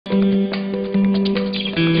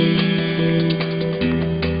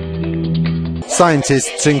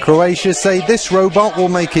Scientists in Croatia say this robot will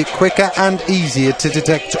make it quicker and easier to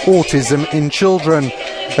detect autism in children.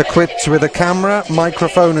 Equipped with a camera,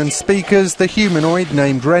 microphone and speakers, the humanoid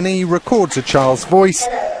named Rene records a child's voice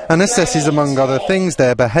and assesses, among other things,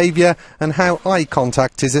 their behaviour and how eye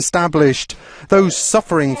contact is established. Those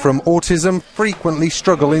suffering from autism frequently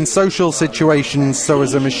struggle in social situations, so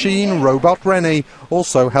as a machine, robot Rene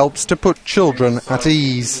also helps to put children at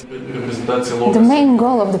ease. The main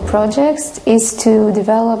goal of the project is to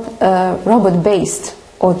develop a robot-based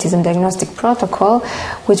autism diagnostic protocol,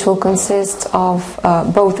 which will consist of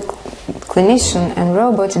both clinician and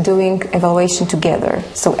robot doing evaluation together,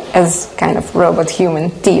 so as kind of robot-human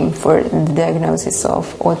team for the diagnosis of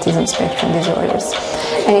autism spectrum disorders.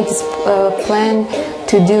 And it is planned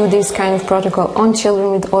to do this kind of protocol on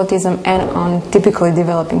children with autism and on typically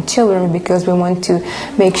developing children, because we want to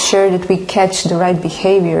make sure that we catch the right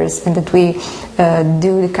behaviors and that we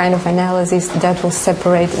do the kind of analysis that will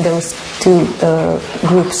separate those two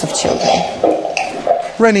groups of children.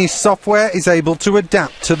 Rene's software is able to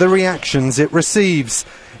adapt to the reactions it receives.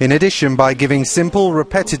 In addition, by giving simple,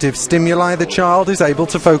 repetitive stimuli, the child is able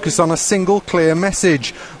to focus on a single, clear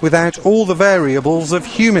message without all the variables of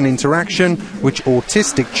human interaction, which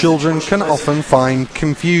autistic children can often find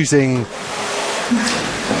confusing.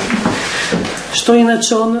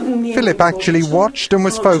 Philip actually watched and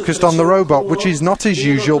was focused on the robot, which is not his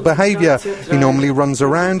usual behaviour. He normally runs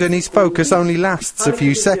around and his focus only lasts a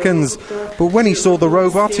few seconds. But when he saw the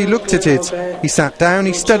robot, he looked at it, he sat down,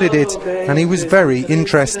 he studied it, and he was very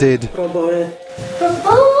interested.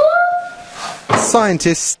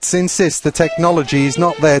 Scientists insist the technology is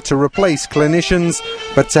not there to replace clinicians,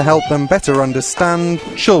 but to help them better understand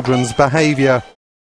children's behaviour.